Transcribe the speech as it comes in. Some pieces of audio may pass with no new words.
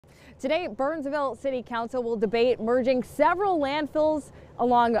Today, Burnsville City Council will debate merging several landfills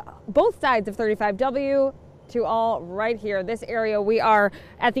along both sides of 35W to all right here. This area, we are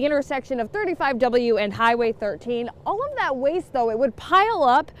at the intersection of 35W and Highway 13. All of that waste, though, it would pile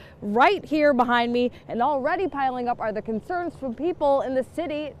up right here behind me, and already piling up are the concerns from people in the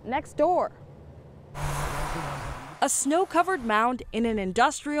city next door. A snow-covered mound in an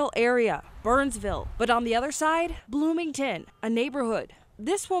industrial area, Burnsville. But on the other side, Bloomington, a neighborhood.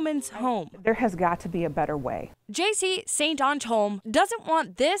 This woman's home. There has got to be a better way. J.C. St. Ange home doesn't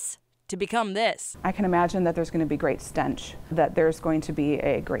want this to become this. I can imagine that there's going to be great stench, that there's going to be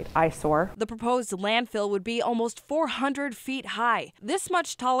a great eyesore. The proposed landfill would be almost 400 feet high, this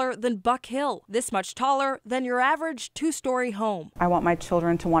much taller than Buck Hill, this much taller than your average two-story home. I want my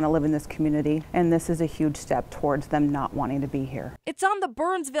children to want to live in this community, and this is a huge step towards them not wanting to be here. It's on the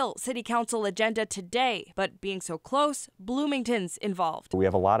Burnsville City Council agenda today, but being so close, Bloomington's involved. We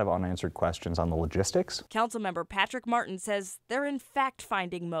have a lot of unanswered questions on the logistics. Councilmember Patrick Martin says they're in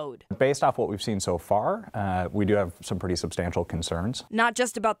fact-finding mode. Based off what we've seen so far, we do have some pretty substantial concerns. Not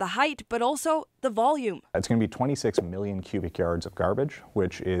just about the height, but also the volume. It's going to be 26 million cubic yards of garbage,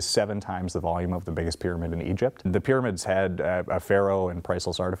 which is 7 times the volume of the biggest pyramid in Egypt. The pyramids had a pharaoh and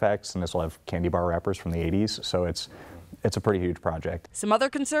priceless artifacts, and this will have candy bar wrappers from the 80s, so it's a pretty huge project. Some other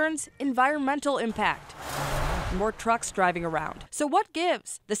concerns, environmental impact. More trucks driving around. So what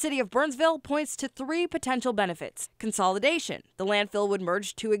gives? The city of Burnsville points to 3 potential benefits. Consolidation. The landfill would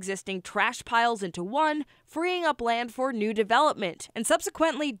merge 2 existing trash piles into one, freeing up land for new development, and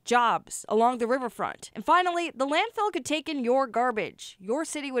subsequently jobs along the riverfront. And finally, the landfill could take in your garbage. Your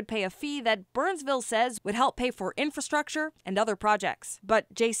city would pay a fee that Burnsville says would help pay for infrastructure and other projects. But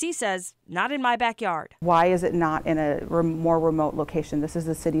JC says, not in my backyard. Why is it not in a more remote location? This is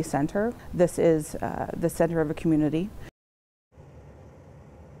the city center. This is the center of a community.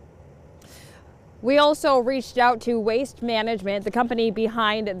 We also reached out to Waste Management, the company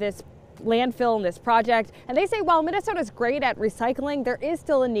behind this landfill and this project, and they say while Minnesota's great at recycling, there is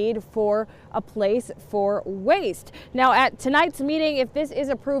still a need for a place for waste. Now at tonight's meeting, if this is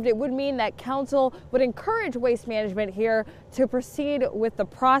approved, it would mean that council would encourage Waste Management here to proceed with the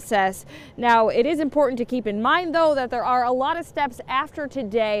process. Now it is important to keep in mind though that there are a lot of steps after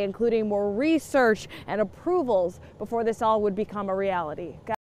today, including more research and approvals before this all would become a reality.